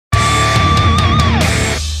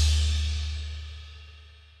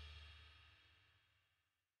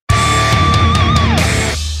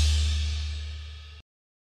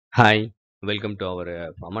Hi, welcome to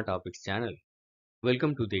our Pharma Topics channel.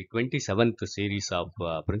 Welcome to the 27th series of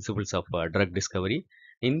Principles of Drug Discovery.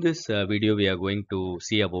 In this video, we are going to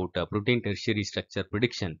see about protein tertiary structure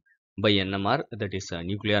prediction by NMR, that is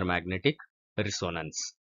nuclear magnetic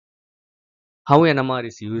resonance. How NMR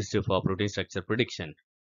is used for protein structure prediction?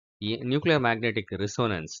 Nuclear magnetic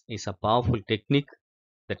resonance is a powerful technique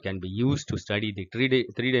that can be used to study the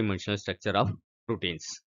three-dimensional structure of proteins.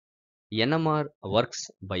 NMR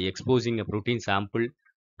works by exposing a protein sample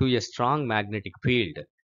to a strong magnetic field,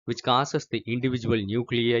 which causes the individual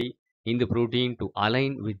nuclei in the protein to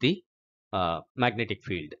align with the magnetic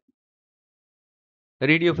field.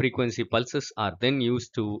 Radio frequency pulses are then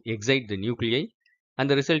used to excite the nuclei, and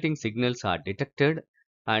the resulting signals are detected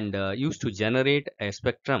and used to generate a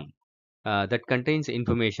spectrum that contains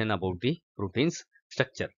information about the protein's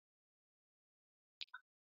structure.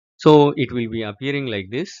 So it will be appearing like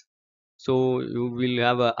this. So you will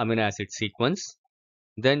have a amino acid sequence.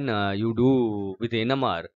 Then you do with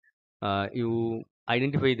NMR, you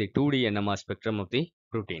identify the 2D NMR spectrum of the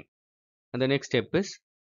protein. And the next step is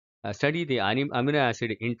study the amino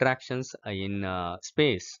acid interactions in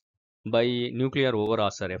space by nuclear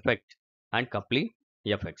over-Auer effect and coupling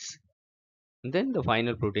effects. Then the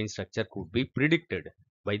final protein structure could be predicted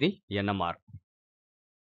by the NMR.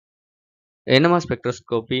 NMR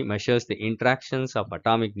spectroscopy measures the interactions of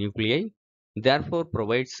atomic nuclei, therefore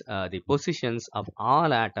provides the positions of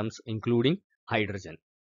all atoms including hydrogen.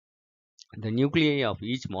 The nuclei of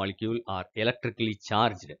each molecule are electrically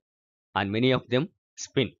charged and many of them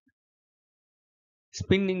spin.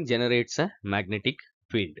 Spinning generates a magnetic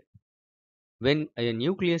field. When a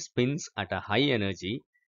nucleus spins at a high energy,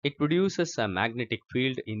 it produces a magnetic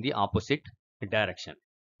field in the opposite direction,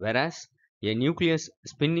 whereas a nucleus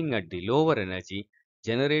spinning at the lower energy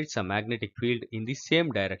generates a magnetic field in the same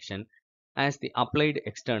direction as the applied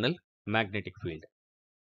external magnetic field.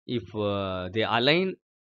 If they align,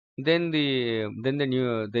 then the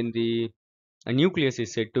nucleus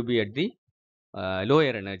is said to be at the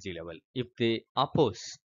lower energy level. If they oppose,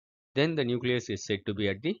 then the nucleus is said to be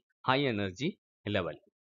at the high energy level.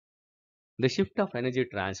 The shift of energy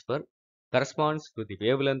transfer corresponds to the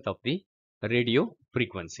wavelength of the radio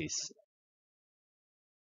frequencies.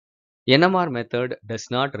 NMR method does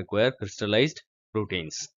not require crystallized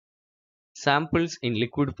proteins. Samples in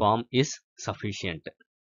liquid form is sufficient.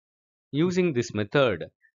 Using this method,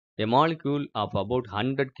 a molecule of about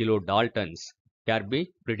 100 kilodaltons can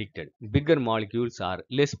be predicted. Bigger molecules are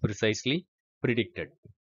less precisely predicted.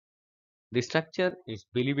 The structure is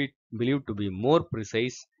believed to be more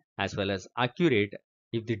precise as well as accurate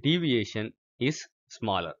if the deviation is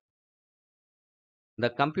smaller. The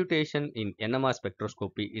computation in NMR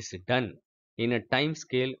spectroscopy is done in a time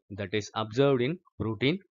scale that is observed in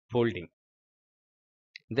protein folding.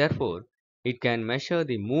 Therefore, it can measure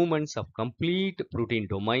the movements of complete protein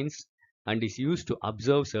domains and is used to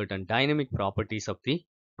observe certain dynamic properties of the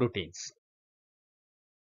proteins.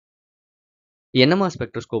 NMR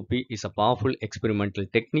spectroscopy is a powerful experimental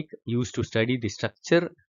technique used to study the structure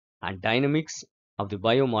and dynamics of the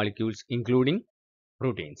biomolecules, including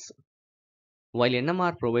proteins. While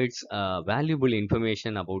NMR provides valuable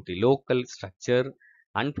information about the local structure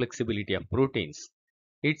and flexibility of proteins,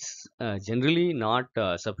 it's generally not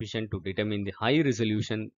sufficient to determine the high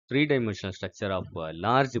resolution three-dimensional structure of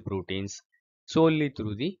large proteins solely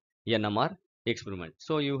through the NMR experiment.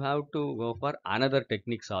 So you have to go for another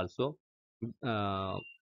techniques also.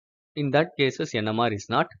 In that cases, NMR is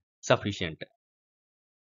not sufficient.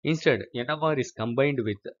 Instead, NMR is combined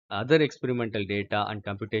with other experimental data and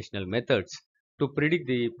computational methods to predict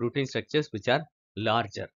the protein structures which are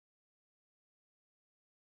larger.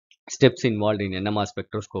 Steps involved in NMR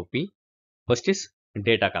spectroscopy. First is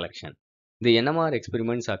data collection. The NMR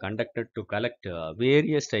experiments are conducted to collect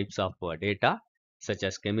various types of data such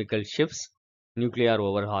as chemical shifts, nuclear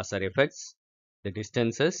over-Auer effects, the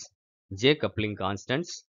distances, J coupling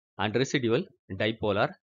constants, and residual dipolar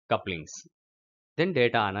couplings. Then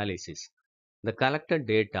data analysis. The collected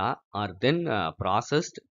data are then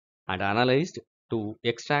processed and analyzed to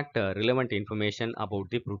extract relevant information about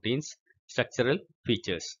the protein's structural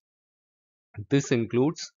features. This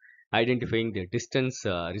includes identifying the distance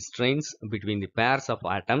restraints between the pairs of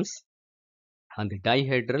atoms and the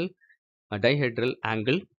dihedral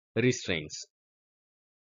angle restraints.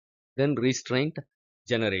 Then restraint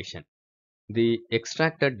generation. The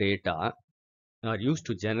extracted data are used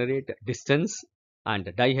to generate distance and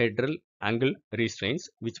dihedral angle restraints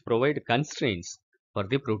which provide constraints for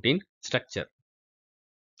the protein structure.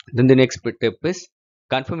 Then the next step is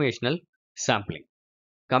conformational sampling.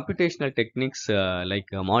 Computational techniques like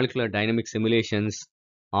molecular dynamic simulations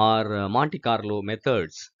or Monte Carlo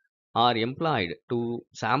methods are employed to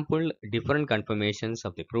sample different conformations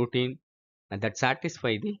of the protein that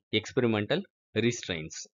satisfy the experimental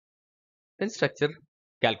restraints. Then structure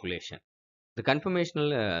calculation. The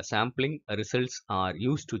conformational sampling results are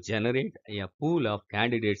used to generate a pool of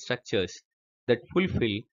candidate structures that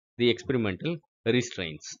fulfill the experimental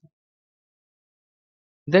restraints.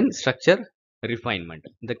 Then structure refinement.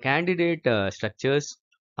 The candidate structures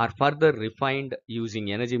are further refined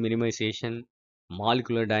using energy minimization,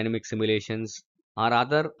 molecular dynamic simulations, or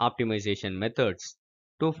other optimization methods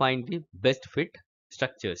to find the best fit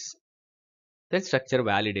structures. Then structure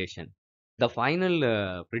validation. The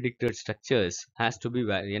final predicted structures has to be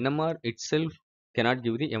NMR itself cannot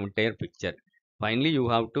give the entire picture. Finally, you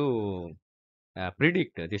have to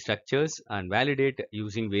predict the structures and validate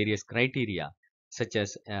using various criteria such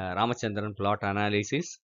as Ramachandran plot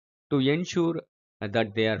analysis to ensure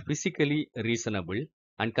that they are physically reasonable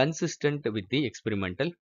and consistent with the experimental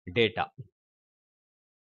data.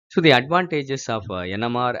 So the advantages of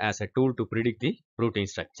NMR as a tool to predict the protein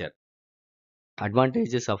structure.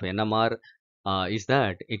 Advantages of NMR is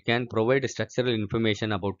that it can provide structural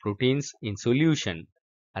information about proteins in solution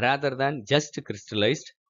rather than just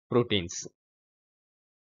crystallized proteins.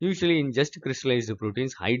 Usually in just crystallized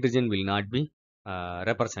proteins, hydrogen will not be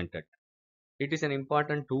represented. It is an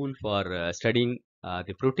important tool for studying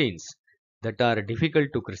the proteins that are difficult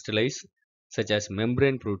to crystallize, such as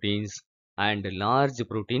membrane proteins and large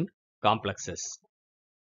protein complexes.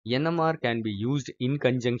 NMR can be used in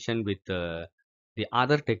conjunction with the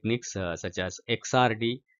other techniques such as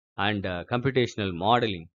XRD and computational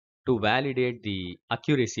modeling to validate the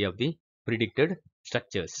accuracy of the predicted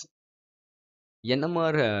structures.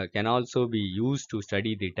 NMR can also be used to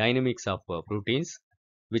study the dynamics of proteins,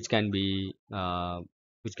 which can be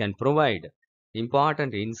which can provide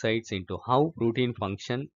important insights into how protein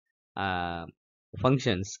uh,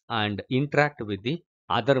 functions and interact with the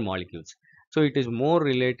other molecules. So it is more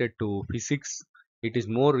related to physics. It is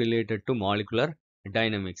more related to molecular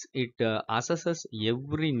dynamics. It assesses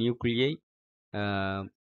every nuclei uh,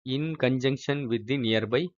 in conjunction with the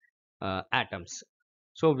nearby atoms.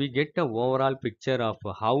 So we get a overall picture of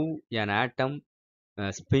how an atom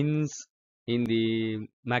spins in the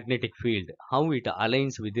magnetic field, how it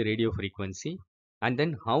aligns with the radio frequency, and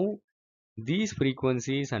then how these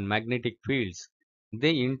frequencies and magnetic fields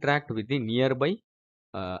they interact with the nearby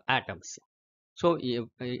atoms. So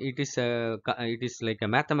it is like a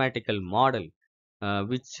mathematical model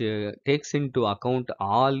which takes into account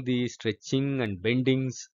all the stretching and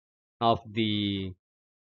bendings of the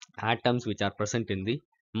atoms which are present in the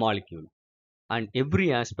molecule, and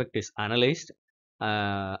every aspect is analyzed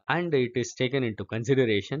and it is taken into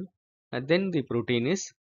consideration, and then the protein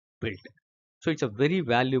is built. So it's a very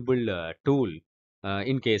valuable tool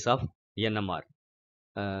in case of NMR.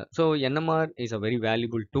 So NMR is a very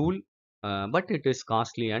valuable tool, but it is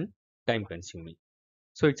costly and time consuming.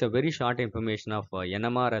 So it's a very short information of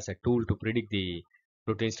NMR as a tool to predict the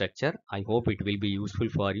protein structure. I hope it will be useful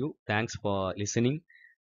for you. Thanks for listening.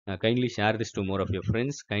 Kindly share this to more of your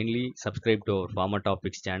friends. Kindly subscribe to our Pharma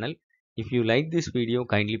Topics channel. If you like this video,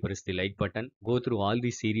 kindly press the like button. Go through all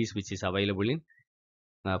the series which is available in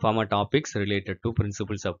Pharma Topics related to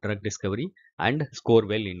principles of drug discovery and score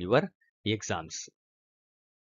well in your exams.